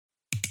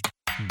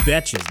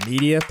Betches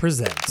Media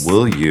presents.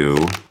 Will you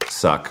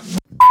suck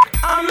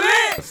I'm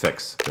lit! to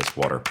fix this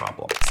water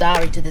problem?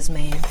 Sorry to this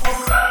man.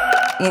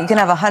 You can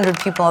have 100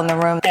 people in the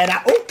room. And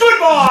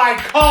goodbye,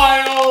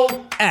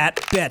 Kyle! At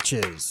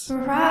Betches.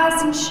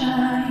 Rise and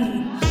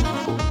shine.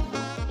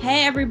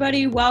 Hey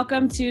everybody,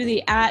 welcome to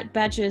the At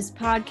Betches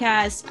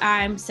podcast.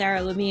 I'm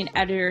Sarah Levine,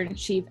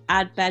 editor-in-chief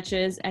at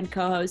Betches and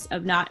co-host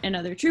of Not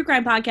Another True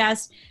Crime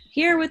podcast,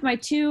 here with my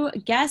two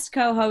guest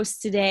co-hosts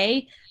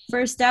today.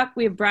 First up,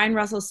 we have Brian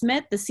Russell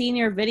Smith, the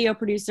senior video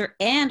producer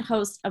and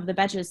host of the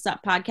Betches Sup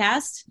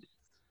podcast.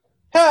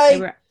 Hi.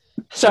 Hey,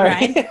 Sorry,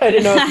 Brian. I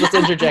didn't know if to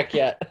interject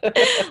yet.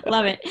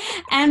 Love it.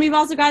 And we've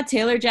also got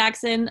Taylor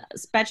Jackson,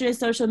 Betches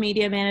social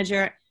media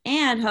manager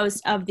and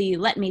host of the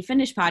Let Me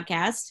Finish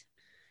podcast.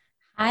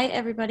 Hi,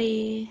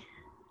 everybody.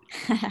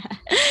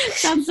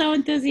 Sounds so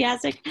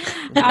enthusiastic.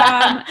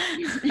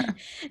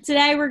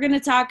 Today we're going to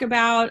talk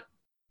about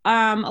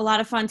a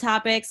lot of fun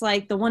topics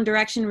like the One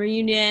Direction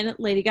reunion,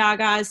 Lady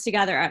Gaga's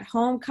Together at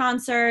Home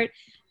concert,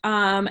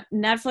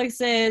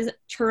 Netflix's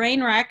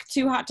Trainwreck,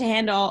 Too Hot to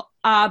Handle.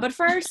 But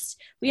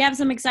first, we have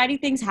some exciting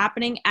things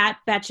happening at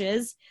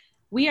Betches.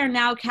 We are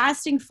now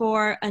casting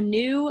for a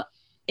new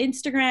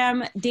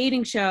Instagram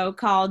dating show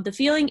called The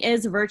Feeling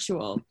is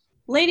Virtual.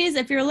 Ladies,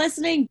 if you're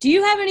listening, do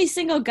you have any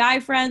single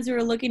guy friends who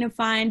are looking to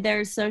find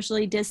their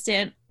socially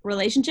distant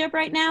relationship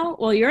right now?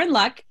 Well, you're in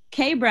luck.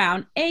 Kay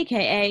Brown,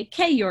 a.k.a.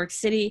 K York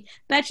City,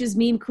 Betches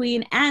meme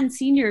queen and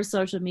senior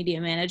social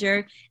media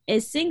manager,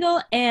 is single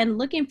and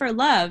looking for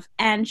love,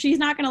 and she's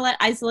not going to let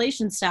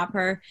isolation stop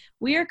her.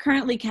 We are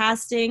currently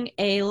casting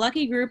a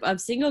lucky group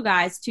of single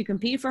guys to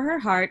compete for her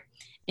heart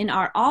in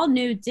our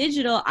all-new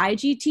digital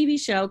IGTV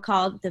show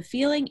called The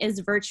Feeling is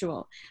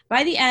Virtual.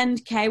 By the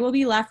end, Kay will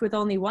be left with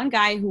only one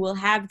guy who will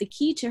have the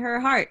key to her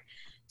heart.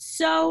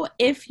 So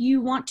if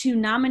you want to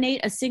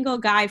nominate a single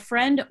guy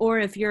friend, or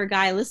if you're a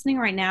guy listening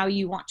right now,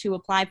 you want to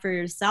apply for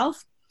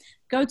yourself,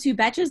 go to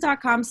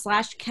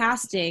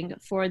betches.com/casting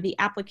for the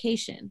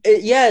application.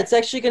 It's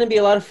actually going to be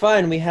a lot of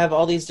fun. We have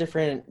all these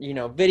different,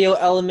 video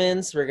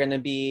elements. We're going to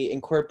be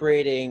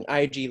incorporating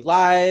IG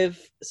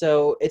Live.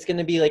 So it's going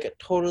to be like a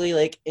totally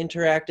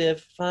interactive,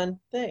 fun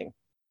thing.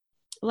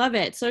 Love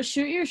it. So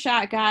shoot your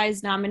shot,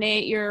 guys.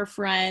 Nominate your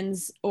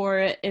friends,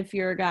 or if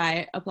you're a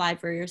guy, apply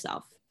for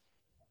yourself.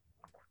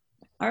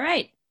 All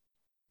right,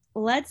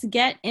 let's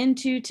get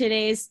into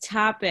today's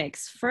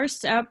topics.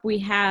 First up, we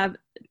have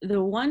the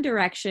One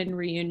Direction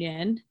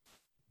reunion,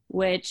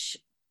 which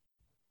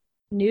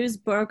news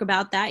broke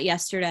about that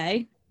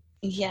yesterday.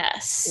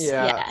 Yes.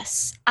 Yeah.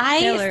 Yes.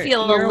 Taylor, I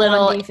feel you're a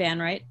little. a 1D fan,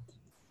 right?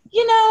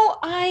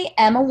 I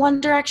am a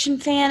One Direction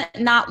fan,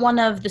 not one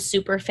of the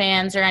super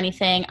fans or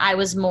anything. I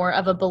was more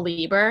of a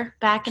believer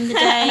back in the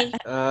day.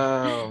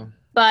 Oh.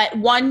 But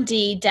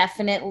 1D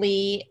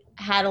definitely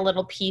had a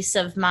little piece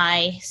of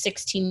my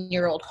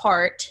 16-year-old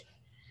heart.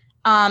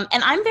 And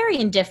I'm very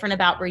indifferent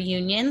about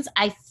reunions.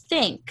 I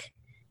think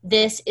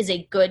this is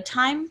a good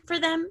time for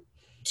them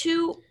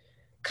to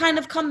kind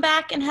of come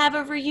back and have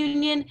a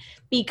reunion,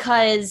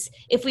 because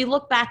if we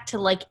look back to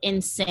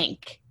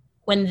NSYNC,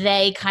 when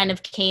they kind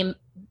of came,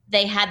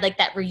 they had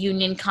that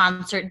reunion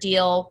concert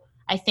deal.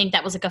 I think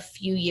that was a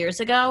few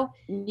years ago.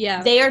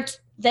 Yeah. They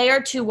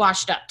are too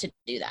washed up to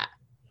do that.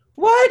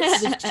 What?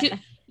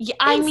 Yeah,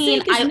 I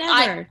mean, NSYNC is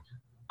never.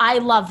 I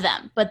love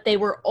them, but they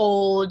were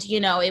old.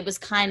 It was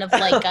kind of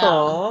like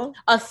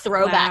a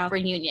throwback Wow.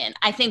 reunion.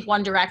 I think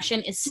One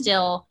Direction is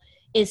still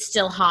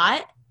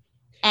hot,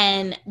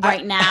 and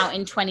right now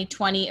in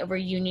 2020, a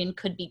reunion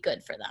could be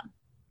good for them.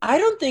 I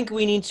don't think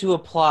we need to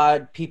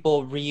applaud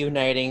people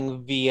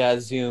reuniting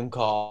via Zoom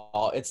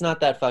call. It's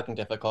not that fucking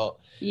difficult.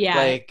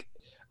 Yeah.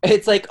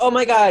 It's oh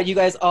my God, you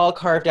guys all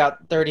carved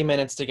out 30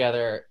 minutes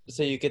together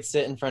so you could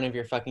sit in front of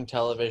your fucking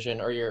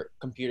television or your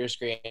computer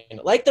screen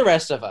like the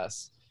rest of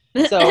us.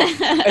 So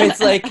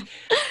it's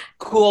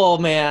cool,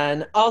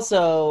 man.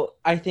 Also,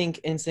 I think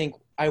NSYNC,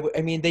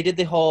 I mean, they did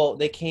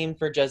they came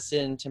for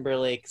Justin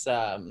Timberlake's,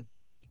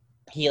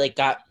 he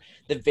got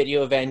the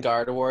Video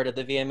Vanguard Award at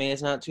the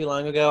VMAs not too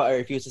long ago. I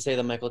refuse to say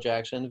the Michael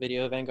Jackson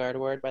Video Vanguard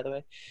Award, by the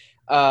way.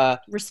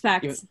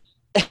 Respect.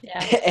 Yeah.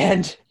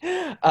 And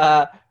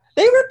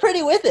they were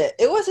pretty with it.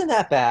 It wasn't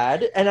that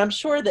bad. And I'm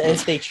sure that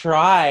if they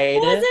tried...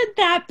 It wasn't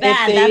that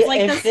bad. That's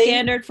the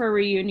standard for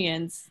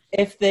reunions.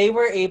 If they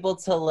were able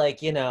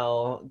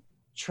to,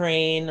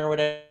 train or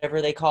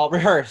whatever they call...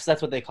 Rehearse,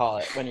 that's what they call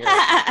it when you're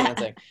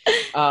dancing.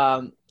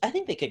 I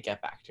think they could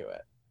get back to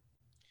it.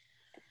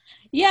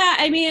 Yeah,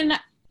 I mean,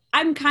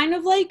 I'm kind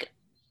of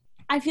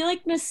I feel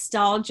like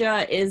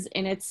nostalgia is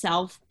in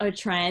itself a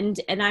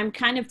trend, and I'm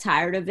kind of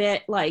tired of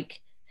it.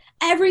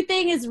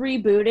 Everything is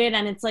rebooted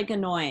and it's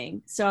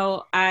annoying.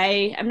 So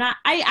I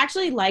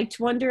actually liked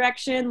One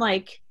Direction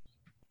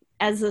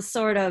as a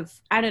sort of,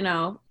 I don't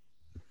know,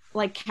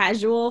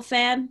 casual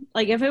fan.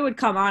 If it would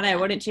come on, I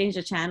wouldn't change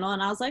the channel,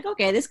 and I was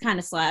okay, this kind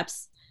of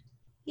slaps.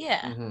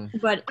 Yeah. Mm-hmm.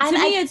 But to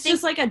me, it's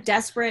just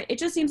it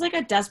just seems like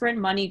a desperate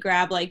money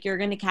grab. You're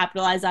going to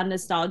capitalize on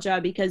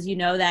nostalgia because you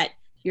know that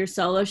your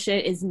solo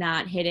shit is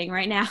not hitting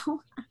right now.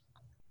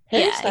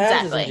 Harry Yeah, Styles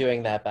exactly. isn't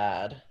doing that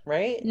bad,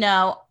 right?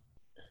 No,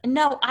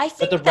 I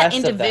think the that rest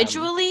of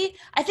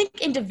them.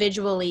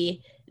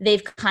 individually,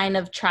 they've kind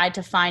of tried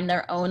to find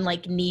their own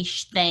like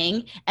niche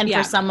thing. And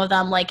Yeah. for some of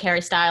them, like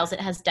Harry Styles, it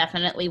has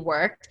definitely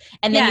worked.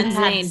 And then Yeah, you and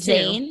have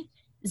Zayn, too.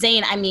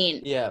 Zayn, I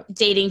mean, Yeah.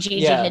 dating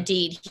Gigi Yeah.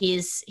 Hadid,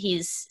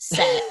 he's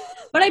set.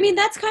 But I mean,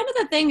 that's kind of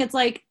the thing. It's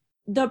like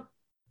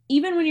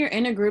even when you're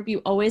in a group, you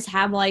always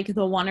have like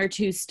the one or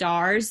two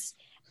stars,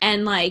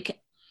 and like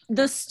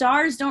the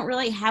stars don't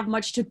really have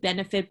much to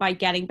benefit by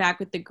getting back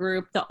with the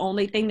group. The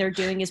only thing they're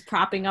doing is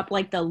propping up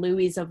like the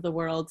Louis of the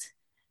world.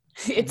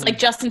 It's like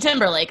Justin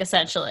Timberlake,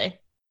 essentially.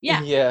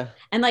 Yeah. Yeah.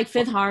 And like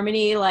Fifth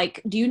Harmony,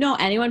 like, do you know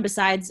anyone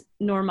besides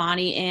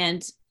Normani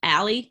and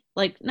Allie?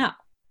 Like, no.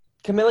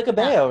 Camila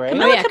Cabello, right?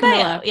 Camila yeah,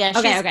 Cabello. Camila.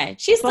 Yeah, Okay.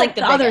 She's But like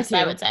the the other biggest,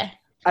 I two. would say.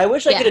 I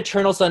wish I Yeah. could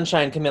Eternal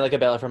Sunshine Camila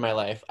Cabello for my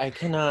life. I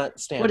cannot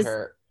stand What is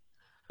her.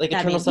 Like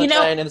that Eternal mean?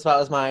 Sunshine and The Spot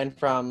Was Mine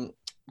from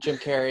Jim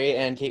Carrey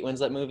and Kate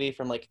Winslet movie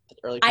from like the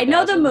early 2000s. I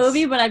know the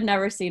movie, but I've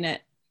never seen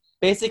it.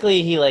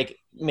 Basically, he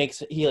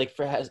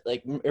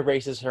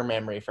erases her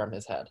memory from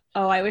his head.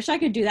 Oh, I wish I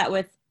could do that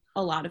with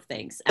a lot of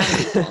things and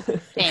people.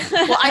 Same.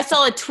 Well, I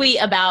saw a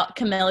tweet about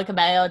Camila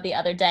Cabello the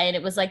other day, and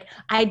it was like,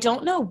 I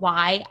don't know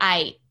why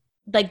I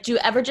like. Do you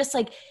ever just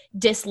like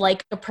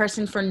dislike a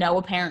person for no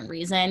apparent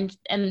reason?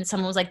 And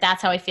someone was like,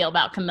 "That's how I feel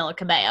about Camila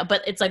Cabello,"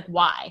 but it's like,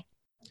 why?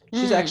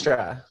 She's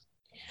extra.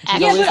 Extra.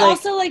 Yeah, always but like-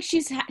 also like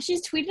she's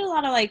tweeted a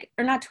lot of like,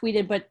 or not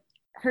tweeted, but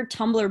her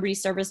Tumblr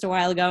resurfaced a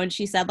while ago, and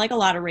she said like a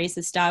lot of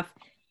racist stuff.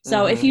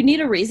 So if you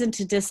need a reason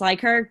to dislike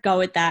her, go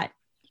with that.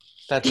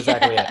 That's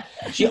exactly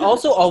it. She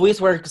also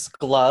always wears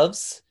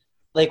gloves,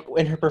 like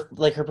in her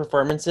her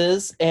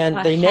performances,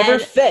 and they never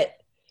Ahead- fit.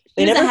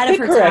 They She was never ahead of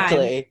fit her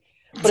correctly.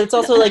 But it's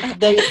also like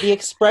the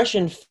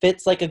expression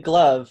fits like a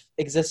glove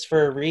exists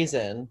for a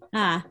reason,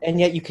 Ah. and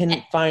yet you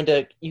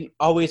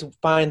always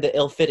find the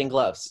ill-fitting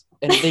gloves,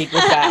 and they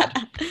look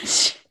bad.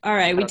 All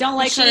right, we don't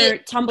like her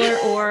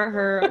Tumblr or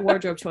her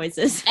wardrobe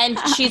choices. And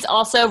she's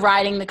also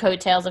riding the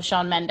coattails of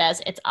Shawn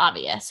Mendes. It's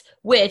obvious,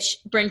 which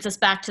brings us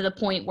back to the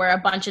point where a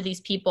bunch of these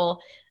people,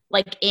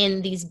 like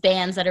in these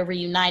bands that are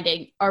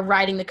reuniting, are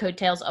riding the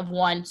coattails of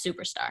one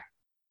superstar.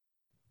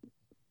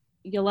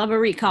 You'll love a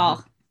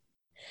recall.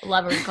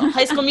 Love a recall.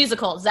 High School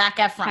Musical, Zac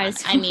Efron. High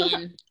School- I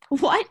mean,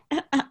 What?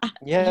 Yeah,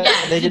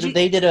 Yeah, they did did you- a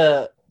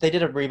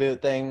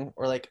reboot thing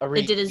or like a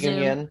They did a Zoom.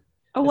 reunion.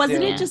 Oh,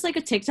 wasn't Yeah. it just like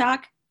a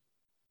TikTok?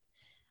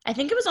 I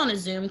think it was on a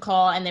Zoom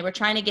call, and they were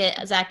trying to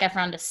get Zac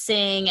Efron to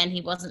sing, and he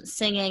wasn't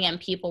singing, and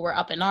people were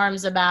up in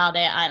arms about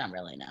it. I don't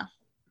really know.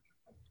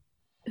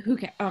 Who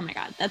cares? Oh my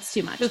God, that's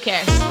too much. Who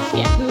cares?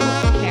 Yeah, who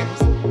cares?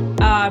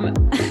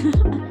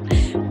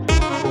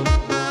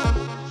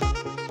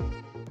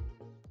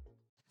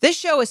 This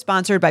show is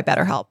sponsored by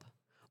BetterHelp.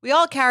 We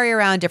all carry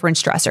around different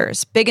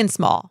stressors, big and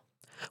small.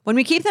 When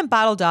we keep them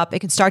bottled up, it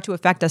can start to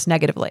affect us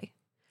negatively.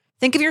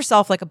 Think of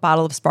yourself like a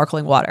bottle of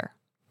sparkling water.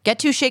 Get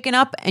too shaken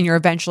up and you're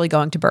eventually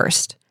going to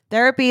burst.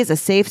 Therapy is a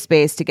safe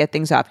space to get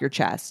things off your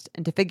chest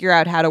and to figure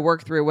out how to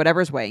work through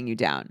whatever's weighing you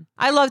down.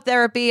 I love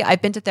therapy.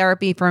 I've been to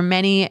therapy for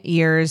many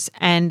years,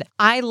 and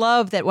I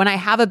love that when I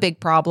have a big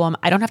problem,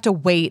 I don't have to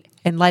wait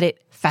and let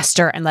it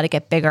fester and let it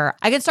get bigger.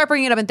 I can start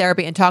bringing it up in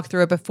therapy and talk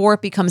through it before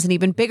it becomes an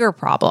even bigger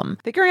problem.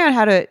 Figuring out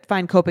how to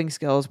find coping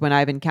skills when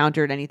I've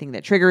encountered anything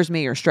that triggers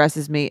me or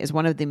stresses me is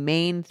one of the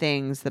main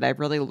things that I've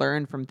really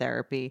learned from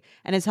therapy,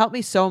 and it's helped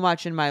me so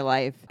much in my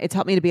life. It's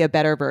helped me to be a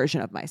better version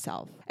of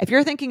myself. If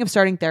you're thinking of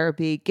starting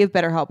therapy, give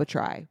BetterHelp a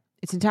try.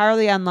 It's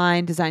entirely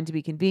online, designed to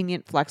be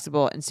convenient,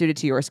 flexible, and suited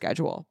to your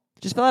schedule.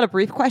 Just fill out a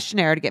brief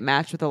questionnaire to get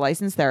matched with a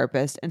licensed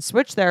therapist and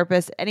switch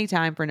therapists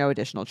anytime for no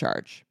additional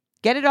charge.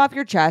 Get it off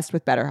your chest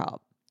with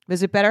BetterHelp.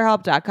 Visit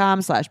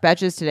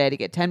BetterHelp.com/Betches today to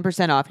get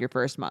 10% off your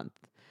first month.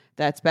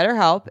 That's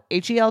BetterHelp,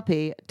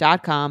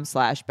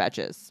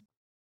 HELP.com/Betches.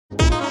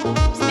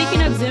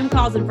 Speaking of Zoom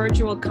calls and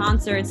virtual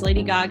concerts,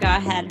 Lady Gaga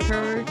had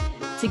her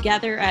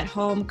Together at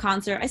Home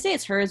concert. I say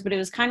it's hers, but it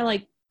was kind of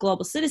like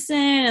Global Citizen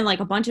and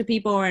like a bunch of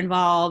people were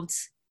involved.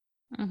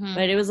 Mm-hmm.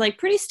 But it was like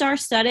pretty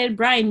star-studded.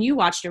 Brian, you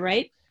watched it,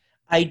 right?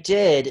 I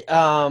did.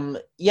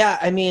 Yeah,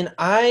 I mean,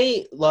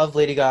 I love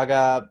Lady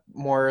Gaga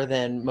more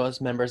than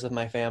most members of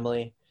my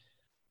family.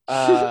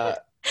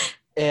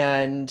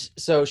 And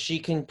so she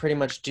can pretty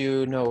much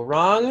do no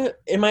wrong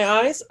in my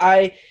eyes.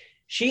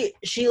 She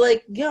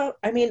like, yeah,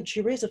 I mean,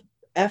 she raised a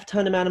F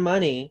ton amount of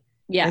money. I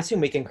Yeah.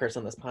 assume we can curse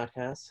on this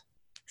podcast.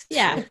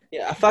 Yeah.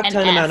 Yeah, a fuck An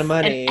ton F, amount of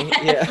money. an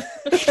F.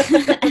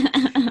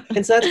 Yeah.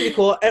 And so that's pretty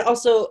cool. And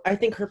also, I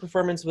think her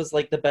performance was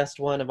like the best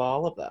one of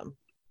all of them.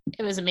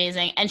 It was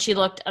amazing, and she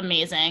looked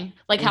amazing.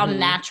 Like how Mhm.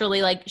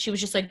 naturally, like she was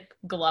just like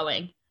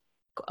glowing,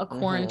 a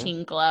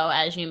quarantine glow,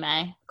 as you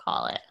may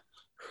call it.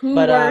 Who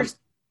But, were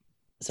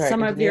Sorry,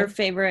 some of continue. your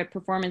favorite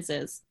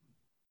performances?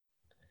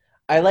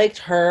 I liked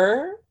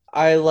her.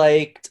 I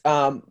liked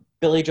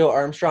Billy Joe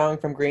Armstrong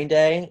from Green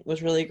Day. It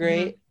was really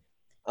great.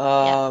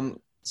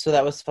 So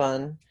that was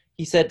fun.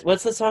 He said,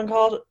 what's the song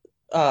called?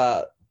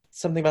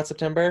 Something about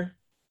September?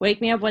 Wake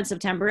Me Up When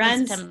September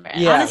Ends. September.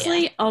 Yeah.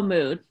 Honestly, a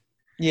mood.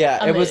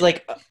 Yeah, it was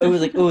like,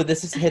 oh,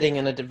 this is hitting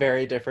in a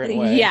very different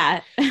way.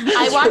 Yeah.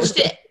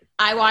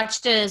 I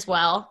watched it as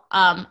well.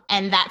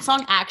 And that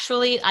song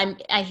actually,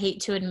 I hate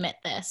to admit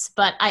this,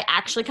 but I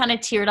actually kind of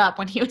teared up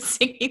when he was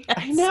singing that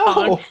I know.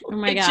 song. Oh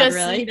my It God, just,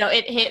 really?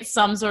 it hit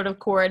some sort of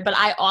chord. But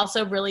I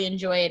also really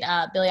enjoyed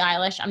Billie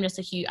Eilish.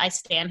 I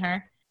stan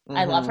her.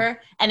 I love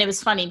her. And it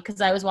was funny because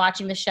I was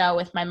watching the show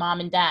with my mom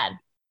and dad.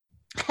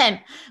 And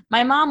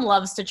my mom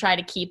loves to try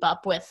to keep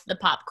up with the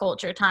pop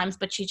culture times,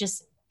 but she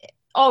just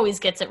always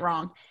gets it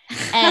wrong.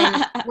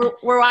 And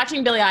we're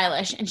watching Billie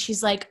Eilish, and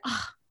she's like,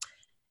 oh.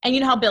 And you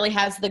know how Billie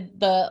has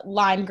the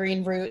lime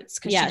green roots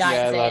because she dyes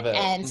I it, love it.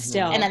 and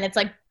Still. and then it's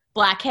like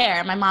black hair.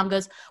 And my mom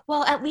goes,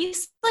 well, at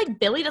least like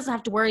Billie doesn't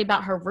have to worry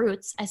about her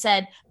roots. I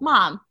said,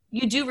 Mom,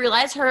 you do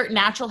realize her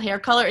natural hair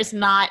color is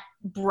not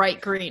bright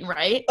green,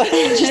 right?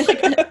 And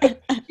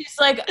she's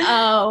like,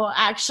 oh,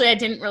 actually, I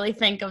didn't really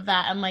think of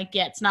that. I'm like,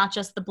 yeah, it's not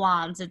just the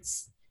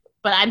blondes.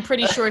 But I'm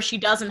pretty sure she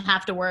doesn't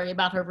have to worry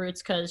about her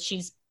roots because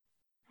she's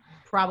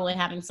probably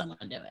having someone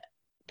do it.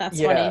 That's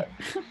funny.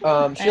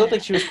 She looked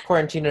like she was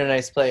quarantined in a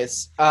nice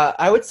place.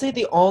 I would say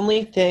the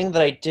only thing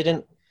that I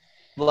didn't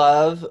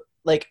love,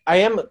 like I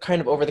am kind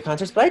of over the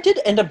concerts, but I did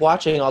end up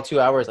watching all 2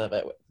 hours of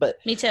it. But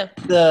Me too.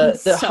 The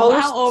So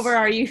hosts, how over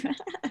are you?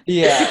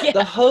 yeah,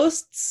 the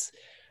hosts,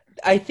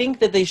 I think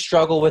that they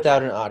struggle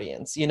without an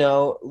audience. You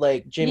know,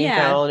 like Jimmy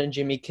Fallon and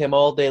Jimmy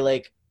Kimmel, they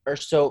like are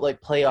so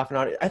like play off an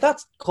audience. I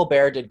thought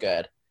Colbert did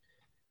good,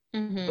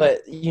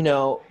 but you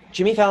know,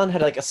 Jimmy Fallon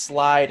had like a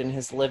slide in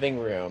his living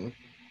room,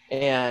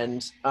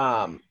 and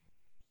and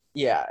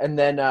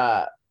then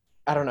I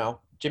don't know,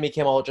 Jimmy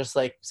Kimmel just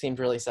like seemed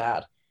really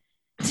sad.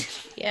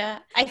 Yeah,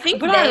 I think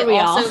But aren't we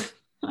all?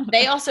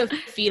 they also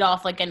feed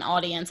off like an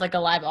audience, like a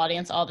live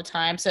audience all the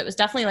time. So it was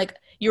definitely like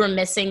you were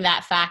missing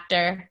that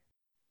factor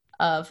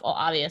of, well,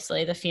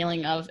 obviously the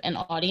feeling of an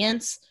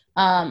audience.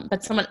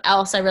 But someone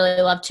else I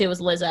really loved too was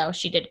Lizzo.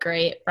 She did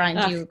great. Brian,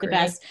 do you agree? The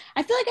best.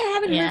 I feel like I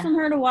haven't heard from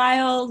her in a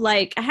while.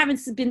 Like I haven't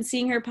been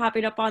seeing her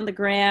popping up on the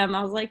gram.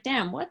 I was like,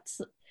 damn,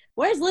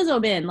 where's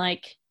Lizzo been?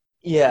 Like,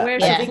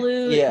 where's the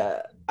flute?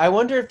 Yeah. I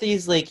wonder if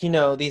these, like, you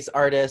know, these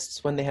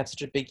artists, when they have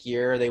such a big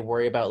year, they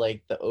worry about,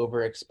 like, the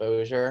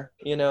overexposure,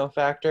 you know,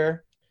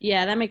 factor.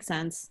 Yeah, that makes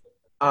sense.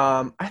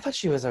 I thought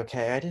she was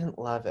okay. I didn't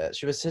love it.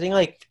 She was sitting,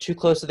 like, too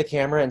close to the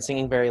camera and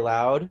singing very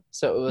loud,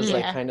 so it was,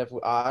 like, kind of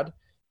odd.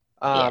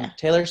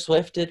 Taylor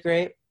Swift did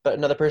great, but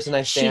another person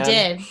I stan. She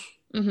did.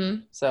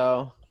 Mm-hmm.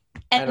 So,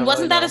 and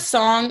wasn't that a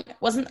song,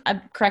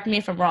 correct me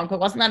if I'm wrong, but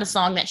wasn't that a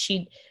song that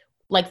she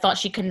like thought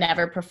she could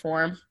never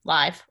perform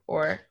live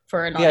or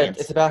for an audience? Yeah,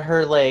 it's about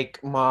her like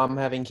mom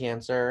having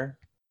cancer.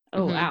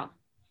 Oh wow.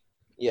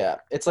 Yeah,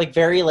 it's like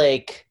very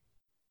like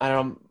I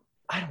don't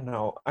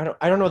know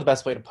the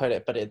best way to put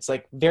it, but it's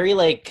like very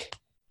like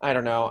I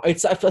don't know.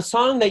 It's a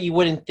song that you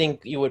wouldn't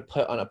think you would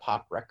put on a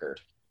pop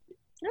record.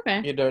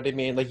 Okay. You know what I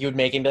mean? Like you would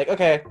make it and be like,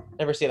 okay,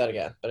 never see that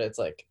again. But it's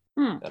like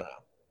I don't know.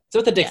 It's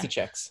with the Dixie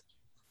Chicks.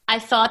 I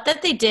thought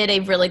that they did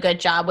a really good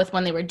job with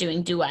when they were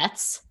doing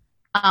duets.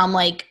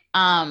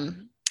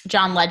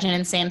 John Legend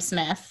and Sam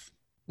Smith.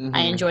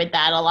 I enjoyed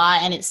that a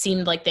lot, and it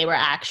seemed like they were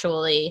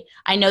actually,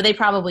 I know they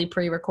probably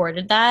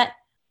pre-recorded that,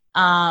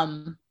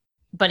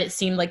 but it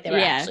seemed like they were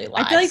actually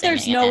live. I feel like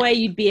there's no it. way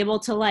you'd be able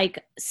to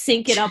like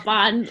sync it up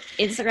on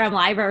Instagram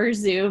Live or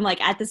Zoom like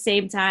at the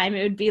same time.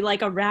 It would be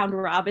like a round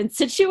robin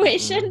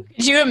situation.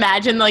 Could you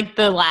imagine like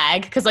the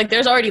lag? Because like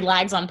there's already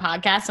lags on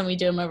podcasts and we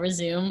do them over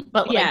Zoom,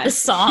 but like the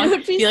song it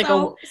would be like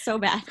so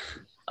bad.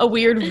 A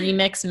weird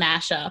remix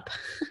mashup.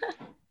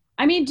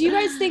 I mean, do you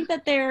guys think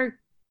that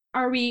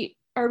are we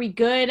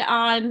good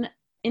on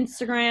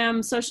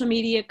Instagram, social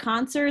media,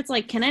 concerts?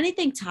 Like, can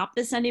anything top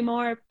this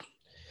anymore?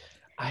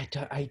 I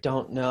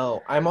don't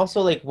know. I'm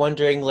also like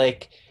wondering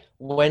like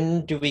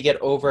when do we get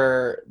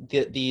over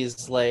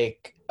these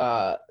like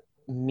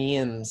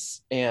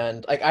memes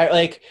and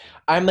like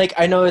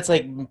I know it's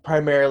like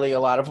primarily a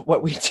lot of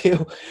what we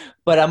do,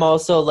 but I'm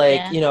also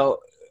like you know,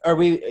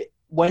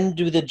 when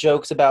do the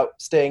jokes about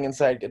staying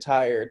inside get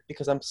tired?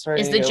 Because I'm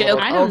starting to get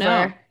joke I don't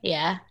know.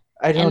 Yeah.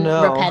 I don't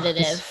know.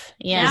 Repetitive.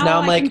 Yeah. Now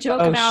I'm I like, can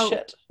joke about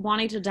shit.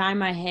 wanting to dye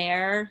my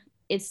hair.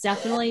 It's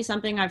definitely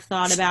something I've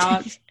thought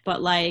about,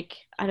 but like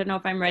I don't know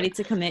if I'm ready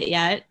to commit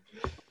yet.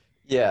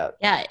 Yeah.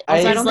 Yeah.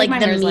 Also, I don't like think my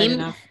the hair's light meme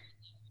enough.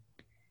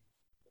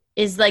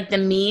 is like the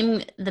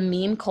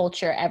meme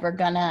culture ever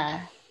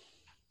gonna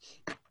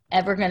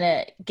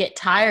get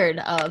tired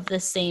of the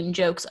same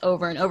jokes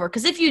over and over?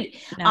 Because if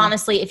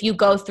you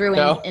go through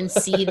and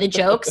see the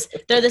jokes,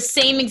 they're the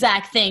same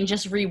exact thing,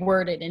 just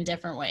reworded in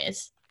different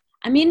ways.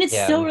 I mean, it's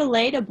still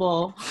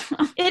relatable.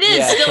 It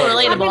is still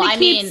relatable. I'm gonna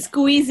keep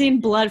squeezing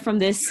blood from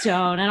this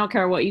stone. I don't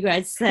care what you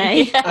guys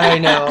say. I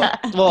know.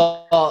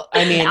 Well,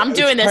 I mean, I'm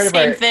doing the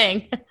same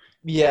thing.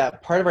 Yeah,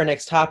 part of our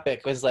next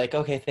topic was like,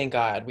 okay, thank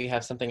God we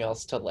have something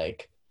else to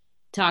like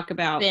talk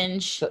about.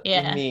 Binge.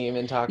 Meme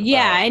and talk about.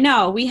 Yeah, I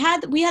know. We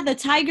had the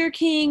Tiger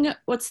King,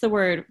 what's the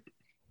word?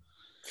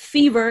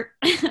 Fever.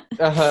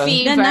 Uh-huh.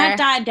 Fever. Then that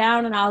died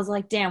down and I was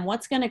like, damn,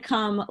 what's gonna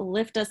come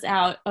lift us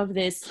out of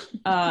this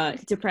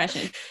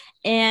depression?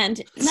 And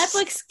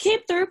Netflix came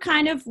through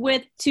kind of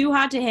with Too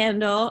Hot to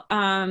Handle.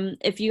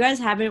 If you guys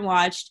haven't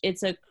watched,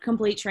 it's a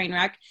complete train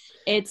wreck.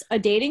 It's a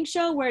dating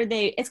show where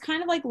it's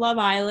kind of like Love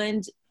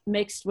Island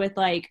mixed with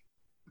like,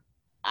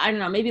 I don't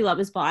know, maybe Love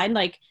is Blind.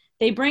 Like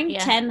they bring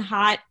 10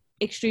 hot,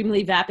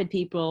 extremely vapid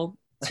people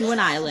to an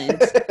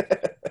island,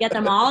 get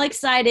them all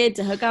excited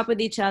to hook up with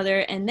each other.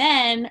 And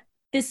then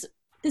this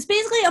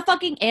basically a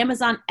fucking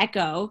Amazon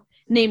Echo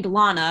named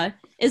Lana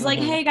is like,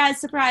 hey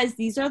guys, surprise,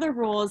 these are the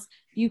rules.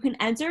 You can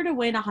enter to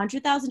win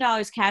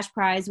 $100,000 cash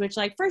prize, which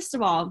like, first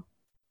of all,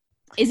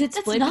 is it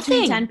split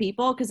between 10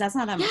 people? Because that's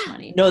not that much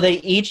money. No, they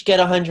each get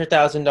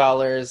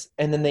 $100,000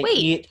 and then they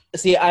eat.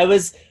 See, I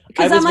was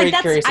very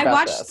curious about I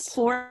watched this.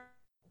 4.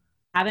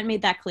 Haven't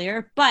made that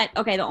clear, but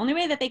okay, the only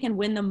way that they can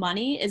win the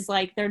money is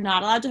like they're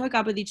not allowed to hook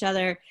up with each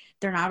other,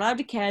 they're not allowed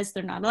to kiss,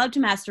 they're not allowed to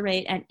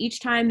masturbate, and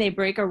each time they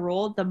break a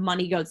rule, the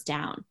money goes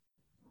down.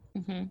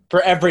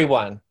 For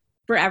everyone.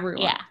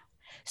 Yeah.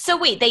 So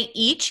wait, they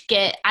each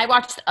get.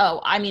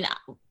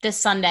 This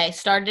Sunday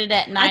started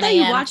at 9 a.m. I thought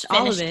you watched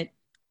all of it.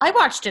 I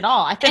watched it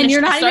all. And you're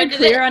not even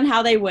clear on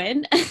how they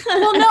win?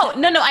 Well,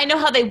 no. I know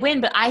how they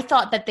win, but I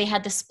thought that they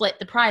had to split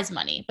the prize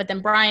money. But then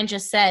Brian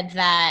just said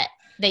that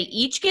they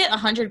each get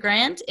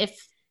 $100,000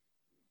 if.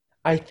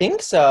 I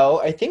think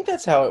so. I think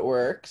that's how it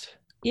worked.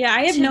 Yeah,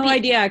 I have no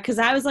idea because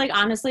I was like,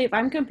 honestly, if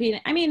I'm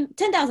competing, I mean,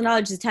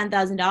 $10,000 is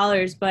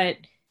 $10,000, but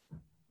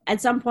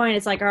at some point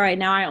it's like, all right,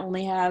 now I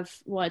only have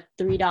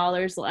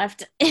 $3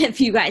 left if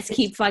you guys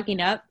keep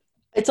fucking up.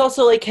 It's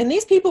also like, can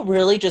these people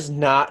really just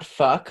not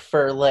fuck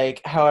for like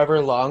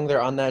however long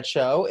they're on that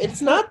show?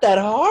 It's not that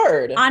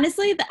hard.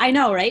 Honestly, I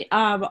know, right?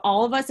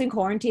 All of us in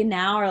quarantine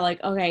now are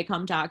like, okay,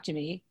 come talk to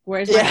me.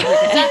 Where's my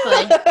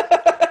Exactly.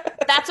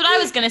 That's what I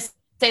was gonna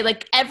say.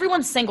 Like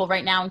everyone's single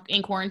right now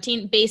in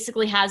quarantine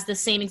basically has the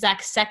same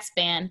exact sex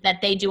ban that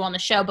they do on the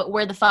show, but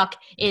where the fuck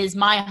is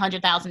my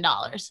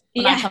 $100,000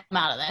 when I come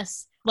out of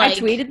this? Like, I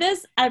tweeted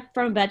this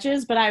from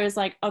Betches, but I was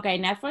like, okay,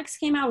 Netflix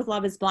came out with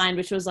Love is Blind,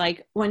 which was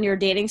like when you're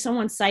dating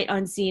someone sight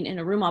unseen in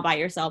a room all by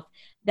yourself.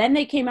 Then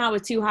they came out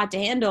with Too Hot to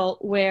Handle,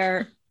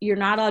 where you're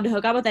not allowed to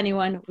hook up with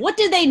anyone. What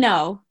did they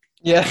know?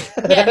 Yeah.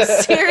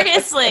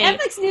 Seriously.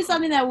 Netflix knew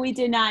something that we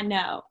did not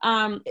know.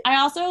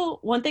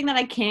 One thing that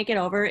I can't get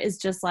over is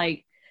just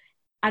like,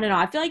 I don't know.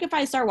 I feel like if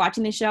I start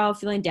watching the show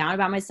feeling down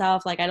about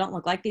myself, like I don't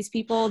look like these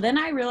people, then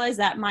I realize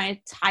that my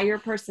entire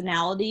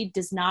personality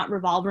does not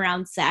revolve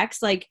around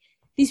sex. Like,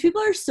 these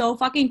people are so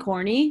fucking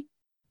corny.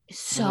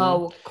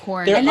 So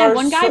corny. And then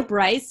one guy,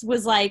 Bryce,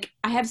 was like,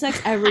 I have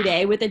sex every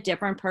day with a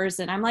different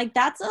person. I'm like,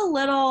 that's a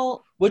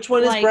little. Which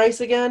one is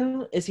Bryce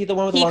again? Is he the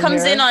one with the long hair? He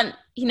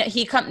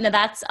comes in on,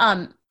 that's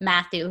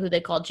Matthew, who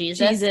they call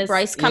Jesus.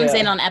 Bryce comes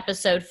in on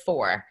episode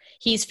 4.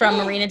 He's from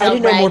Marina Del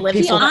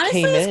Rey.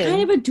 Honestly, he's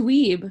kind of a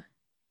dweeb.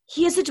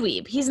 He is a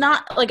dweeb. He's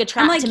not like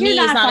attractive. I'm like, to you're me.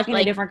 not He's not fucking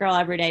a different girl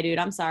every day, dude.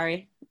 I'm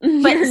sorry.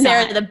 But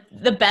Sarah,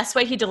 the best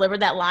way he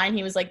delivered that line,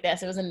 he was like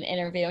this. It was in an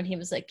interview, and he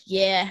was like,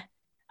 "Yeah,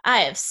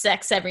 I have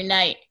sex every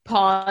night."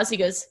 Pause. He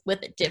goes,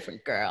 "With a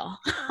different girl."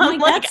 I'm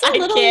like, that's a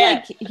little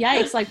like,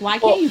 yikes. Like, why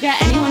can't you get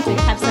anyone to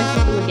have sex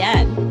with you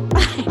again?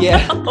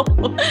 Yeah.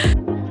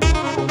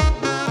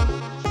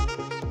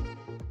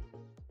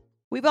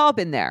 We've all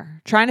been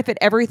there, trying to fit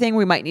everything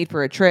we might need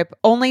for a trip,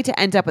 only to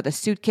end up with a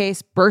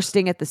suitcase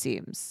bursting at the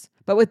seams.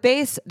 But with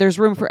Base, there's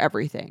room for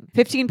everything.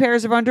 15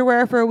 pairs of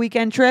underwear for a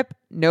weekend trip?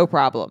 No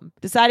problem.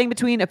 Deciding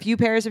between a few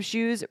pairs of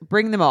shoes?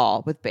 Bring them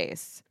all with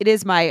Base. It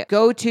is my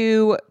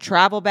go-to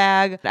travel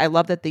bag. I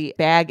love that the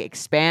bag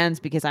expands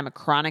because I'm a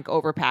chronic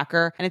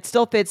overpacker, and it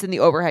still fits in the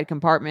overhead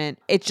compartment.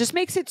 It just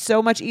makes it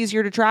so much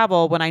easier to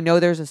travel when I know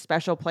there's a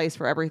special place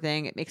for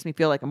everything. It makes me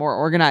feel like a more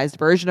organized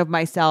version of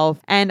myself,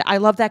 and I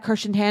love that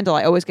cushioned handle.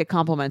 I always get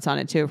compliments on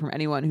it too from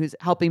anyone who's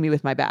helping me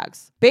with my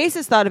bags. Base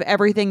has thought of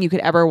everything you could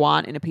ever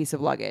want in a piece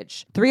of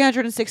luggage.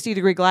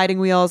 360-degree gliding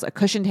wheels, a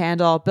cushioned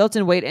handle,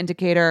 built-in weight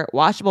indicator,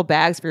 washable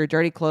bags for your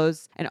dirty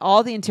clothes, and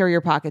all the interior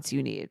pockets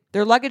you need.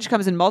 Their luggage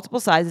comes in multiple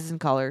sizes and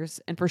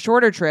colors, and for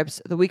shorter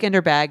trips, the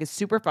Weekender bag is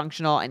super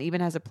functional and even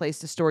has a place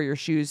to store your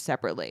shoes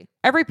separately.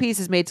 Every piece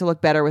is made to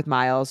look better with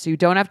miles, so you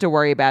don't have to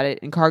worry about it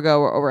in cargo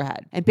or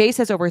overhead. And Base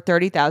has over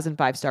 30,000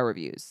 five-star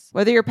reviews.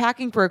 Whether you're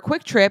packing for a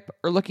quick trip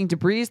or looking to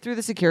breeze through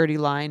the security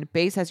line,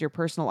 Base has your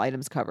personal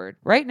items covered.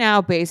 Right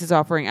now, Base is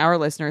offering our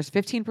listeners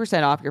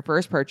 15% off your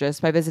first purchase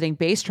by visiting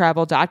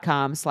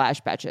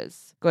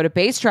basetravel.com/betches. Go to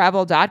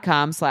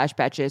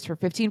basetravel.com/betches for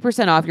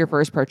 15% off your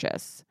first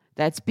purchase.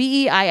 That's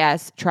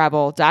BEIS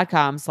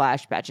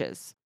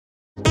travel.com/betches.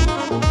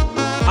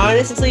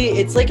 Honestly,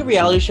 it's like a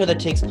reality show that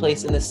takes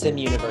place in the Sim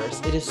universe.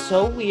 It is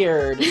so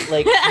weird.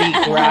 Like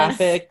the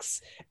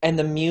graphics and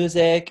the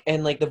music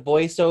and like the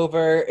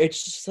voiceover.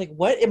 It's just like,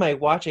 what am I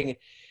watching?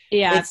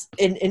 Yeah. It's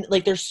and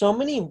like there's so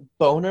many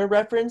boner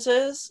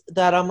references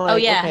that I'm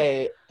like,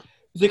 okay.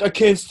 He's like, I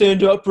can't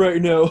stand up right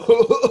now.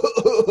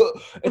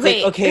 It's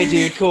like, okay,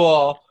 dude,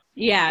 cool.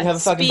 Yeah. You have a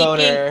fucking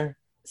boner.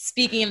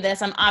 Speaking of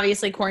this, I'm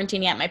obviously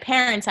quarantining at my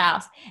parents'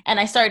 house, and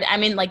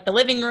I'm in like the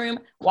living room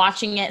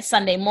watching it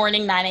Sunday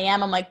morning, 9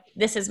 a.m. I'm like,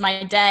 this is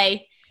my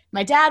day.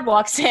 my dad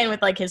walks in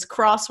with like his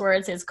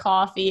crosswords, his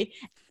coffee,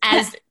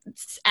 as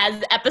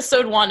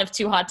episode 1 of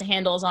Too Hot to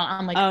Handle is on.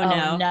 I'm like,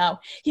 oh no.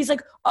 He's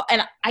like, oh,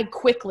 and I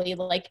quickly,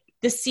 like,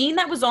 the scene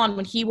that was on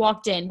when he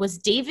walked in was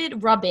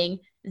David rubbing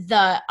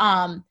the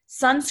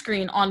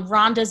sunscreen on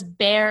Rhonda's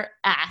bare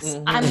ass.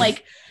 Mhm. I'm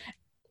like,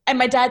 and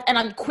my dad, and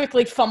I'm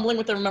quickly fumbling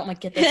with the remote. I'm like,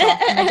 get this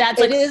off. And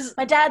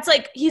my dad's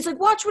like, he's like,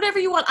 watch whatever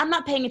you want. I'm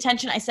not paying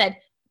attention. I said,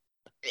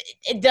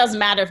 it doesn't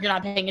matter if you're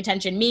not paying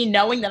attention. Me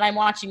knowing that I'm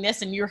watching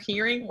this and you're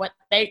hearing what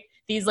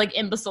these like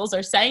imbeciles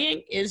are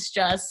saying is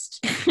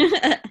just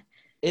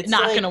It's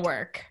not like, gonna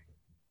work.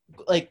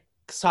 Like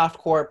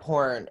softcore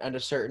porn at a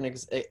certain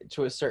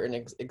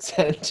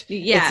extent.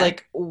 Yeah. It's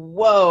like,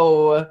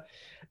 whoa.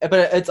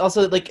 But it's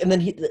also like, and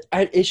then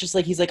it's just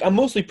like, he's like, I'm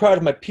mostly proud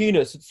of my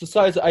penis. It's the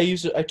size I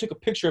used. I took a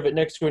picture of it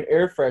next to an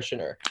air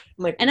freshener.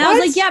 I'm like, And what? I was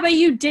like, yeah, but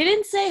you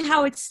didn't say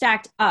how it's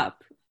stacked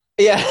up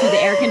Yeah. to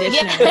the air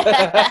conditioner.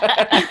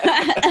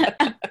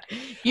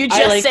 You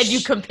just like said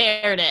you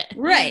compared it.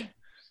 Right.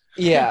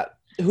 Yeah.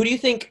 Who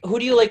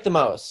do you like the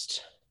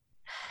most?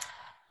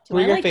 Do Who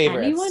are I your like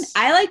favorites? anyone?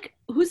 I like,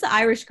 who's the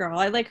Irish girl?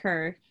 I like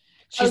her.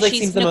 She's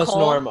she's seems the most Nicole.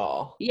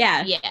 normal.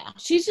 Yeah. Yeah.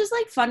 She's just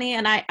like funny,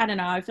 and I don't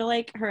know. I feel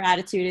like her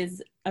attitude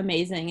is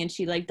amazing, and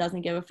she like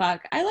doesn't give a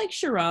fuck. I like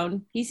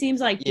Sharon. He seems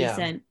like Yeah.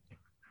 decent.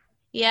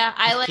 Yeah,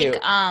 I like cute.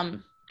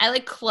 I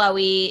like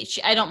Chloe.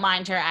 I don't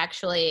mind her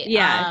actually.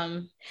 Yeah.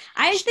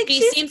 I think she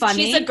she's seems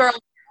funny. she's a girl.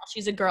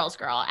 She's a girl's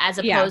girl, as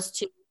Yeah. opposed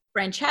to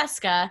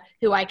Francesca,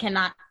 who I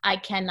cannot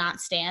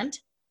stand.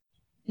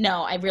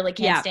 No, I really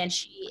can't Yeah. stand.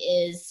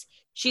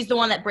 She's the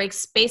one that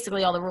breaks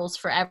basically all the rules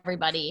for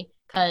everybody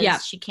because Yeah.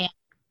 she can't.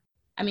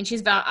 I mean,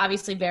 she's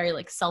obviously very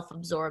like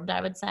self-absorbed,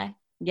 I would say.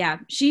 Yeah,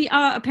 she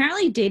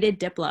apparently dated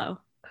Diplo.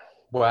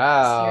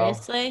 Wow.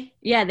 Seriously?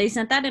 Yeah, they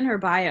sent that in her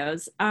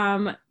bios.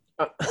 I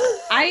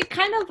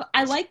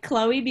like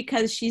Chloe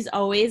because she's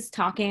always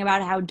talking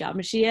about how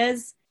dumb she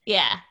is,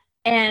 Yeah.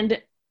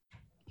 and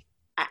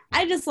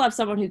I just love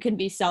someone who can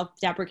be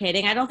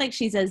self-deprecating. I don't think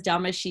she's as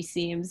dumb as she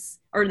seems,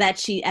 or as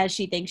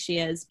she thinks she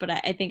is, but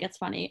I think it's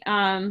funny.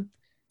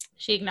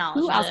 She acknowledged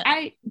Who else?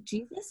 it.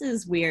 Jesus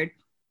is weird.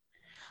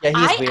 Yeah,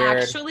 he's I weird.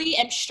 actually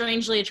am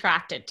strangely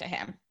attracted to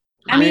him.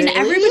 I mean, Really?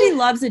 everybody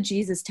loves a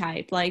Jesus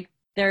type. Like,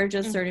 there are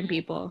just certain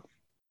people.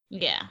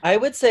 Yeah. I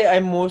would say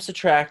I'm most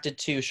attracted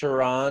to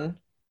Sharon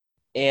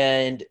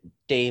and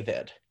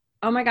David.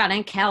 Oh my god,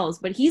 and Kells,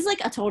 but he's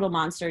like a total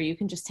monster. You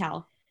can just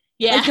tell.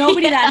 Yeah. Like,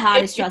 nobody that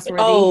hot is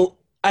trustworthy. Oh,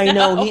 I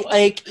know. No.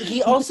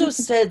 He also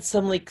said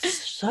some like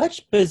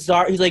such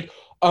bizarre. He's like,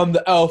 I'm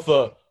the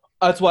alpha.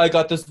 That's why I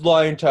got this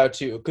lion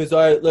tattoo because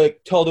I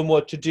like told him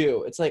what to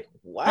do. It's like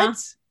what? Huh?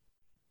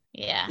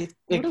 Yeah. It's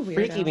What like a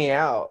freaking weirdo. me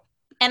out.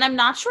 And I'm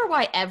not sure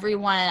why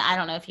everyone, I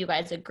don't know if you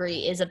guys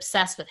agree, is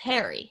obsessed with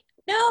Harry.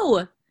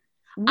 No.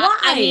 Why?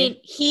 I mean,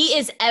 he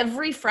is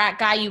every frat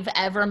guy you've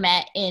ever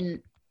met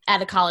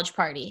at a college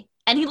party.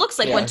 And he looks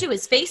like Yeah. one too.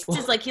 His face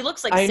is like, he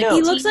looks like I know. 16.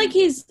 he looks like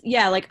he's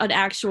like an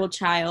actual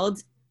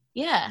child.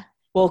 Yeah.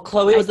 Well,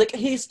 Chloe was like,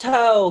 he's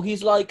tall.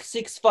 He's like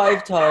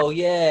 6'5" tall.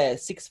 Yeah,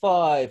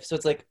 6'5". So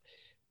it's like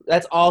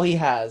that's all he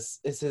has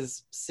is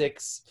his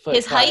 6 foot.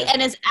 His height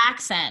and his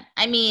accent.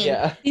 I mean,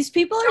 yeah. These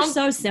people are Don't-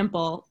 so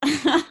simple.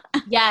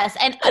 yes.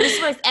 And I just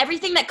realized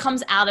everything that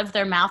comes out of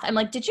their mouth, I'm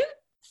like, did you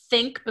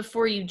think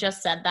before you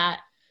just said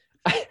that?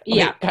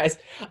 Yeah. Wait, guys,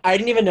 I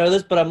didn't even know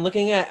this, but I'm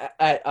looking at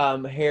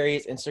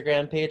Harry's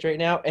Instagram page right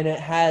now, and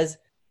it has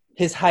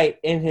his height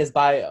in his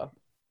bio.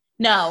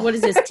 No. What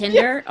is this,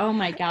 Tinder? Oh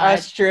my god.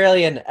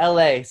 Australian,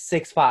 LA,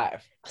 6'5".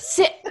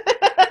 Sit.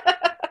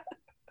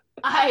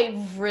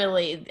 I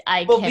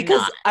Well, cannot.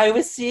 because I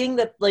was seeing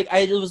that, like,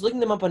 I was looking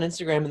them up on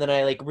Instagram, and then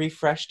I like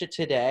refreshed it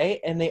today,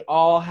 and they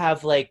all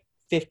have like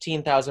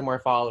 15,000 more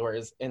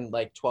followers in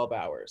like 12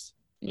 hours.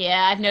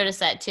 Yeah, I've noticed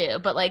that too.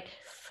 But like,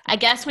 I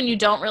guess when you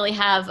don't really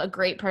have a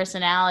great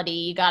personality,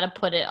 you got to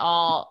put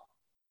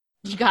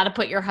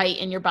your height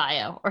in your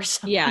bio or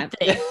something. Yeah.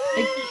 Like,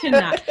 you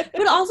cannot.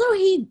 But also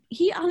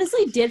he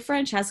honestly did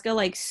Francesca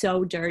like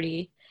so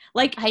dirty.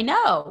 Like, I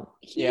know.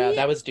 Yeah,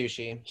 that was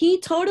douchey. he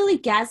totally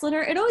gaslit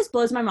her. It always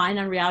blows my mind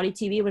on reality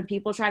TV when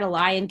people try to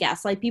lie and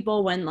gaslight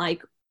people when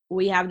like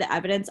we have the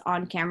evidence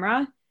on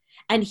camera.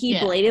 And he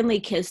Yeah. blatantly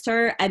kissed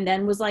her and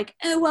then was like,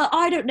 oh, well,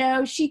 I don't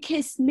know. She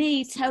kissed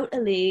me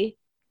totally.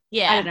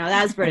 Yeah. I don't know.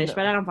 That was British,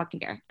 but I don't fucking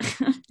care.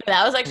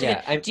 That was actually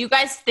Yeah, good. Do you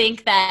guys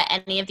think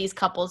that any of these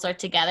couples are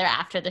together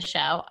after the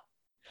show?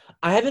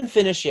 I haven't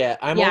finished yet.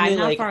 I'm yeah, only I'm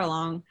not like, far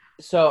along.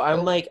 so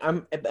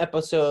I'm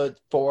episode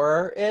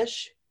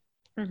 4-ish.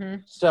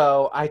 Mm-hmm.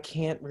 So I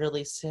can't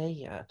really say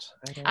yet.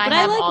 I don't I But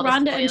I have like all the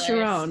Rhonda and spoilers.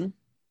 Sharon.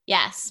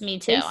 Yes, me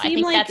too. They I seem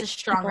think like that's a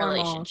strong normal.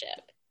 relationship.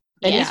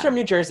 And yeah. he's from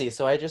New Jersey,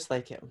 so I just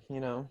like him, you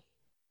know.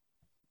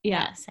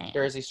 Yeah. Same.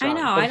 Jersey I strong.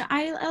 know. But-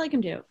 I like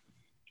him too.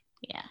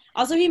 Yeah.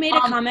 Also, he made a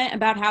Um, comment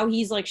about how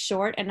he's like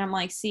short, and I'm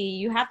like, see,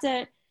 you have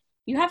to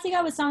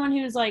go with someone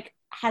who's like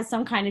has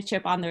some kind of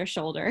chip on their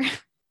shoulder.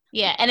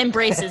 Yeah, and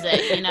embraces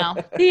it, you know.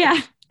 Yeah.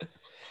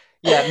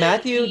 Yeah,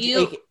 Matthew,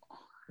 You-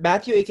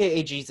 Matthew,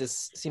 aka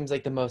Jesus, seems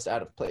like the most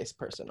out of place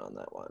person on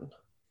that one.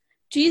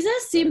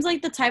 Jesus seems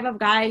like the type of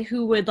guy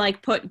who would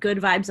like put good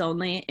vibes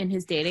only in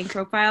his dating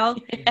profile.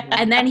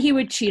 And then he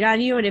would cheat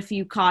on you. And if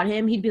you caught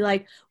him, he'd be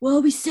like,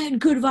 well, we said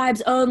good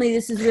vibes only.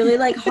 This is really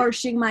like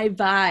harshing my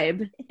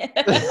vibe.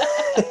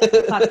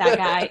 Fuck that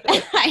guy.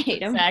 I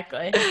hate him.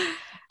 Exactly.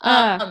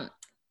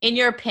 In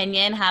your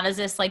opinion, how does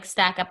this like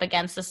stack up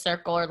against The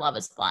Circle or Love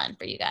is Blind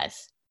for you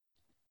guys?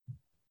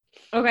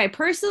 Okay,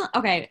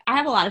 I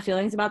have a lot of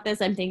feelings about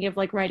this. I'm thinking of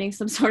like writing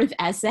some sort of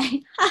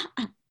essay.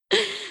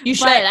 You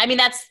should. I mean,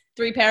 that's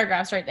 3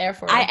 paragraphs right there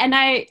for you.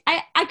 I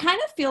kind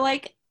of feel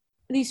like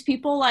these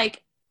people,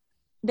 like,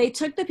 they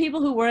took the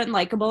people who weren't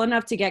likable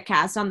enough to get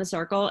cast on The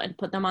Circle and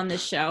put them on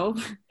this show.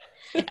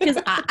 Because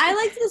I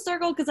liked The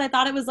Circle because I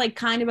thought it was like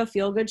kind of a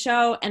feel-good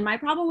show. And my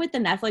problem with the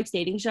Netflix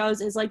dating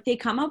shows is like they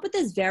come up with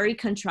this very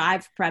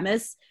contrived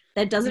premise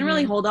that doesn't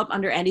really hold up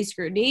under any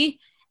scrutiny.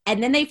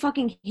 And then they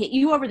fucking hit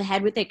you over the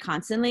head with it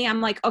constantly.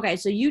 I'm like, okay,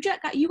 so you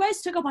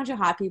guys took a bunch of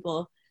hot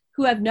people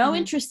who have no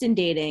interest in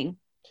dating,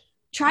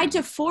 tried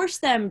to force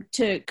them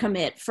to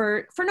commit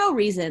for no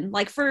reason.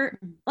 Like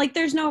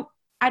there's no,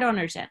 I don't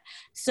understand.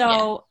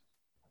 So,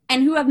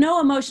 and who have no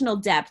emotional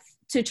depth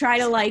to try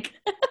to like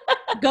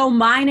go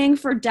mining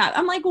for depth.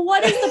 I'm like,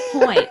 what is the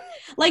point?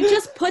 Like,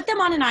 just put them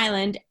on an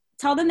island,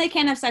 tell them they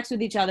can't have sex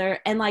with each other,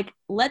 and like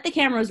let the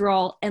cameras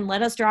roll and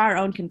let us draw our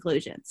own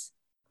conclusions.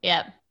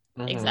 Yep,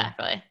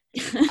 exactly.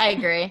 I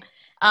agree.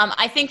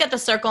 I think that The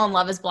Circle and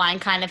Love is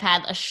Blind kind of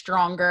had a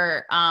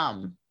stronger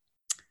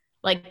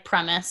like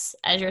premise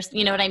as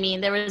you know what I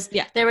mean? There was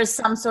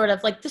some sort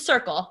of like The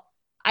Circle.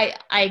 I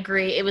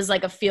agree. It was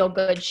like a feel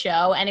good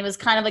show, and it was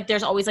kind of like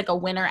there's always like a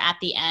winner at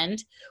the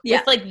end. Yeah.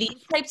 With like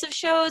these types of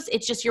shows,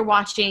 it's just you're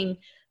watching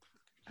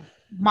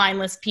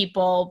mindless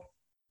people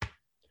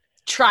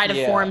try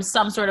to form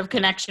some sort of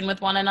connection with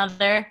one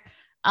another.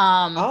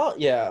 I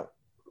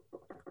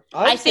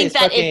think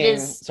that it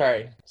is.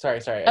 Sorry. Oh,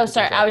 sorry.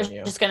 I was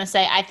just gonna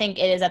say I think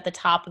it is at the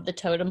top of the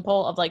totem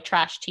pole of like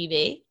trash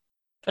TV,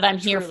 but I'm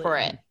here for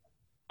it.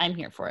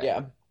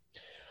 Yeah.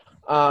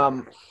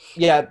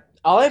 Yeah.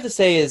 All I have to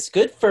say is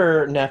good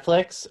for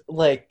Netflix,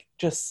 like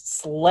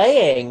just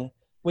slaying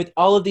with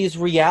all of these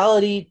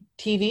reality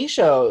TV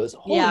shows.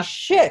 Holy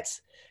shit.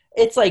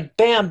 It's like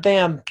bam,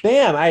 bam,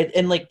 bam.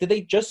 Did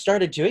they just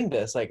started doing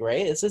this? Like,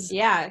 right? This is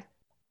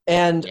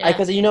And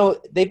because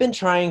they've been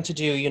trying to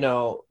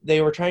do,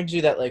 they were trying to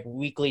do that like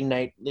weekly,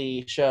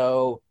 nightly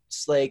show,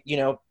 like,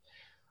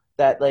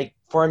 that like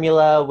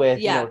formula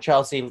with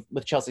Chelsea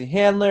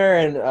Handler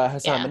and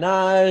Hassan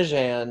Minaj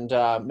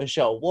and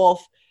Michelle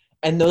Wolf.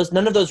 And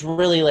none of those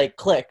really like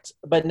clicked,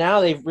 but now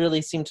they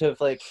really seem to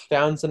have like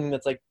found something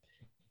that's like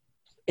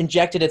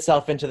injected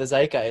itself into the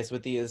zeitgeist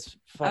with these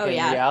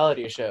fucking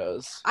reality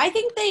shows. I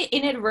think they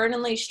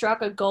inadvertently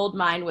struck a gold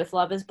mine with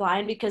Love is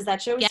Blind because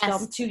that show was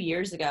filmed 2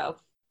 years ago.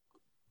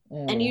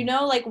 And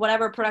like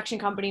whatever production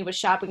company was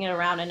shopping it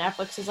around, and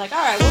Netflix is like,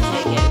 all right, we'll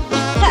take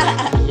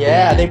it.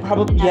 Yeah, they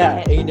probably,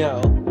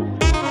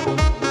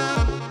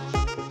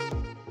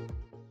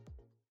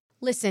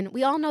 Listen,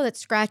 we all know that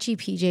scratchy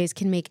PJs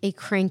can make a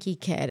cranky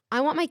kid.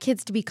 I want my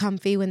kids to be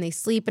comfy when they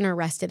sleep and are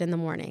rested in the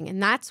morning,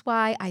 and that's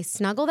why I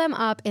snuggle them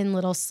up in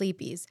Little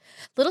Sleepies.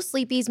 Little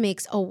Sleepies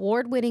makes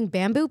award-winning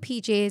bamboo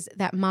PJs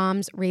that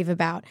moms rave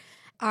about.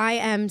 I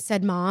am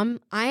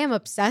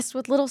obsessed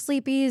with Little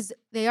Sleepies.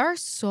 They are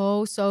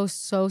so, so,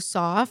 so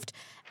soft.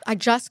 I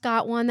just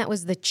got one that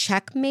was the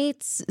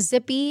Checkmates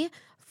Zippy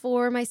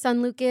for my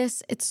son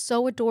Lucas. It's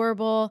so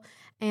adorable.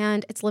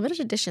 And it's limited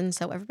edition,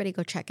 so everybody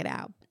go check it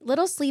out.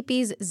 Little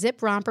Sleepy's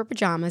Zip Romper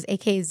Pajamas,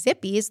 aka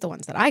Zippies, the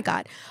ones that I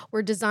got,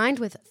 were designed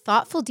with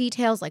thoughtful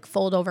details like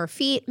fold-over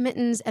feet,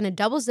 mittens, and a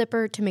double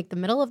zipper to make the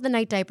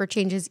middle-of-the-night diaper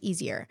changes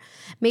easier.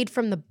 Made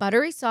from the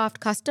buttery soft,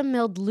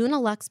 custom-milled Luna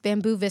Lux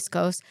bamboo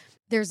viscose,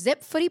 their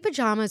Zip Footy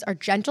pajamas are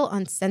gentle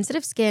on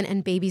sensitive skin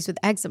and babies with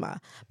eczema.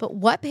 But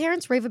what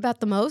parents rave about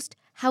the most?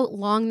 How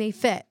long they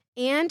fit.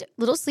 And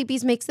Little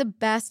Sleepies makes the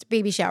best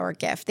baby shower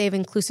gift. They have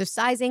inclusive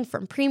sizing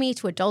from preemie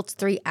to adults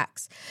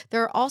 3X.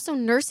 There are also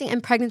nursing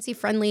and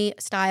pregnancy-friendly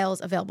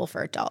styles available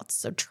for adults.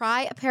 So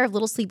try a pair of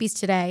Little Sleepies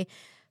today.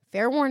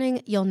 Fair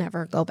warning, you'll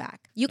never go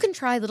back. You can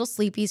try Little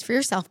Sleepies for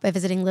yourself by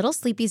visiting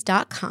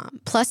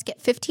littlesleepies.com. Plus,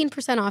 get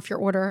 15% off your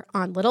order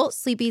on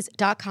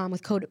littlesleepies.com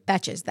with code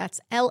BETCHES.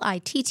 That's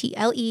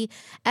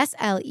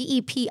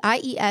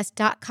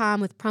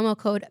LITTLESLEEPIES.com with promo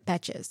code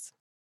BETCHES.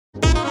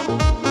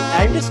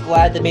 I'm just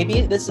glad that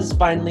maybe this is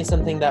finally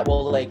something that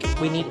will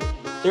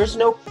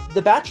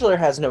The Bachelor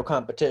has no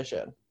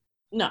competition.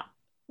 No.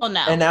 Well,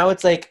 no. And now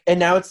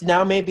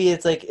maybe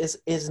it's like, is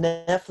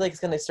Netflix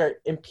going to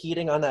start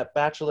impeding on that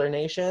Bachelor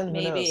Nation?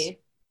 Maybe.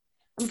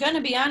 I'm going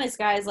to be honest,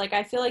 guys. Like,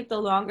 I feel like the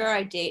longer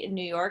I date in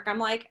New York, I'm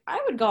like, I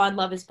would go on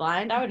Love is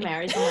Blind. I would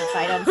marry someone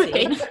sight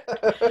unseen.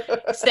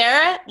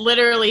 Sarah,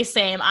 literally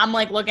same. I'm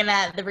like looking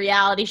at the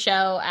reality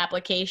show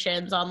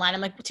applications online.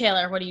 I'm like,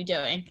 Taylor, what are you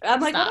doing? I'm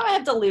like, what do I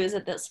have to lose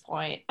at this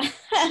point?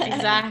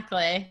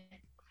 Exactly.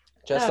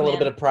 Just a little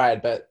bit of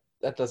pride, but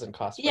that doesn't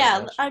cost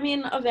very much. I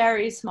mean, a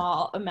very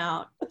small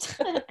amount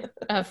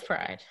of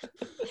pride.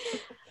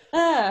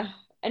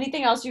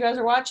 Anything else you guys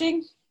are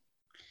watching?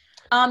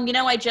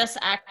 I just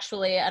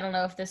actually, I don't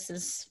know if this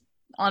is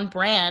on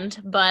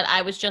brand, but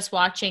I was just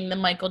watching the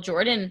Michael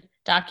Jordan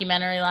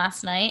documentary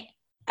last night.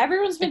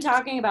 Everyone's been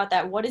talking about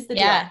that. What is the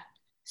deal?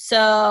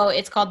 So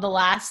it's called The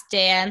Last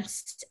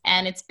Dance,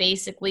 and it's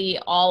basically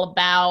all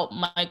about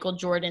Michael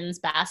Jordan's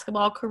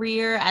basketball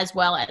career as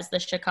well as the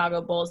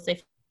Chicago Bulls.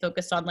 They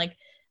focused on like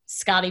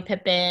Scottie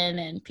Pippen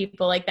and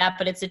people like that,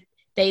 but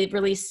they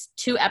released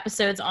 2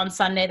 episodes on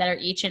Sunday that are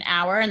each an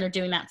hour, and they're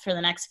doing that for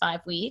the next 5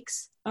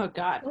 weeks. Oh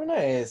God. Oh,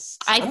 nice.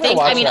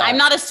 I'm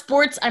not a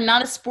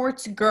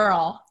sports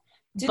girl.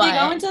 Did they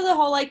go into the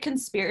whole like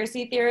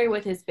conspiracy theory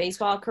with his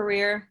baseball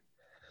career?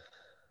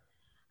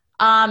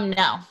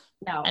 No.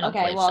 No.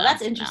 Okay. Well,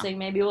 that's interesting. No.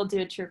 Maybe we'll do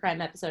a true crime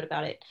episode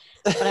about it,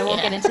 but I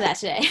won't get into that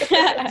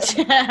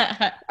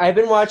today. I've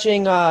been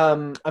watching.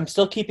 I'm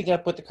still keeping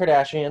up with the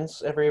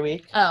Kardashians every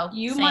week. Oh,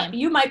 you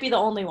might be the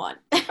only one.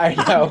 I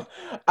know.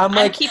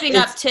 I'm keeping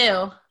up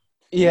too.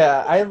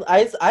 Yeah,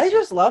 I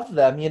just love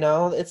them.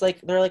 It's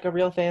like they're like a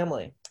real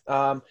family.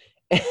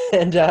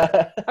 And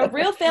a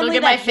real family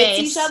that hits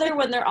each other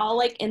when they're all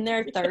like in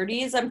their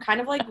 30s. I'm kind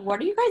of like, what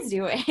are you guys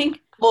doing?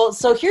 Well,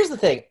 so here's the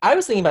thing. I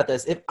was thinking about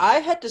this. If I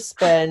had to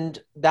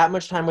spend that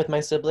much time with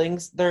my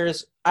siblings,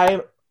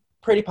 I'm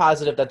pretty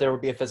positive that there would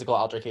be a physical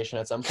altercation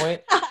at some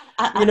point.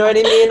 You know what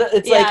I mean?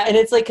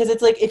 It's because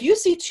it's like if you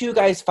see 2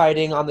 guys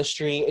fighting on the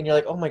street and you're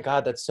like, oh my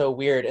God, that's so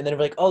weird. And then if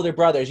like, oh, they're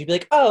brothers, you'd be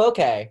like, oh,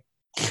 okay.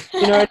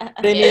 You know what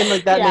I mean?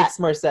 Like that makes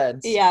more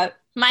sense. Yeah.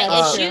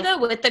 My issue, though,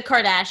 with the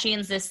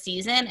Kardashians this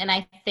season, and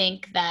I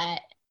think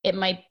that it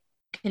might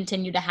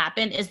continue to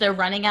happen, is they're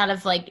running out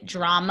of, like,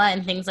 drama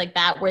and things like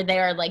that where they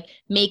are, like,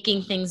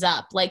 making things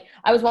up. Like,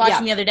 I was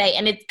watching the other day,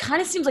 and it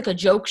kind of seems like a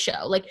joke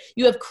show. Like,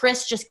 you have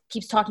Chris just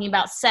keeps talking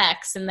about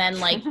sex, and then,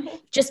 like,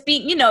 just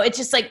being, it's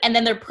just, like, and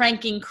then they're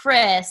pranking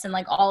Chris and,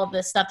 like, all of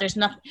this stuff. There's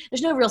no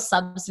real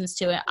substance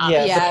to it.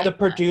 Yeah, the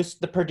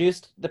produced,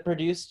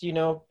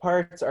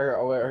 parts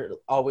are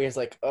always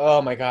like,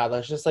 oh my God,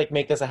 let's just, like,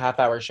 make this a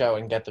half-hour show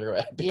and get through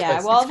it.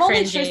 Yeah, well, if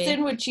only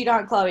Tristan would cheat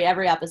on Khloe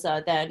every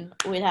episode, then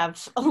we'd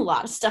have a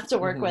lot of stuff to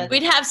work with.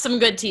 We'd have some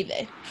good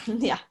TV.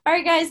 Yeah. All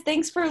right, guys,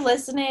 thanks for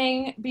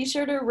listening. Be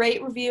sure to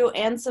rate, review,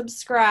 and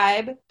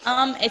subscribe.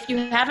 If you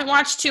haven't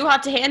watched Too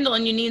Hot to Handle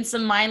and you need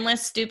some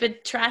mindless,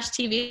 stupid trash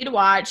TV to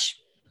watch,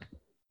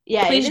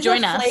 please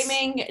join us.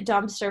 Flaming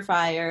dumpster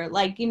fire.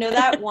 Like,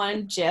 that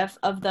one GIF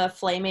of the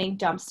flaming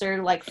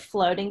dumpster, like,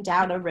 floating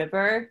down a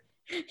river?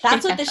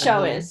 That's what the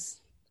show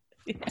is.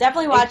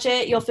 Definitely watch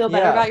it. You'll feel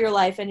better about your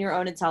life and your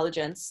own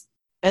intelligence.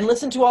 And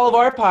listen to all of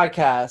our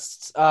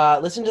podcasts.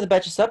 Listen to the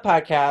Betches Sup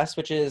podcast,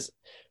 which is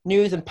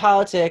news and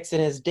politics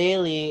and his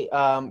daily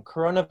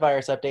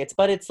coronavirus updates.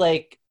 But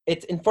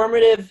it's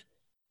informative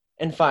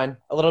and fun.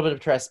 A little bit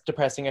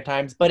depressing at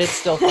times, but it's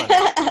still fun.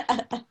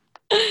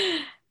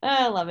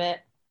 I love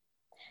it.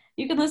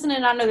 You can listen to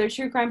another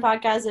true crime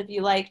podcast if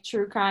you like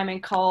true crime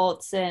and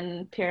cults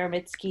and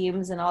pyramid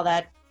schemes and all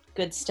that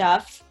good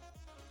stuff.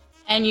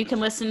 And you can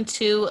listen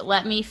to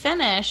Let Me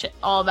Finish,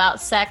 all about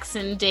sex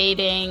and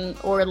dating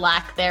or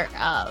lack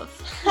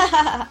thereof.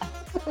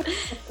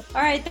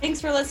 All right,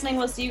 thanks for listening.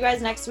 We'll see you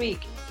guys next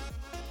week.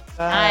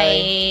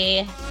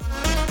 Bye.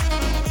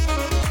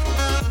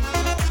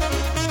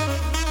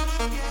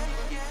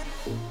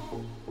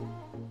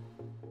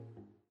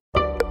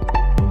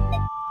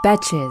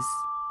 Betches.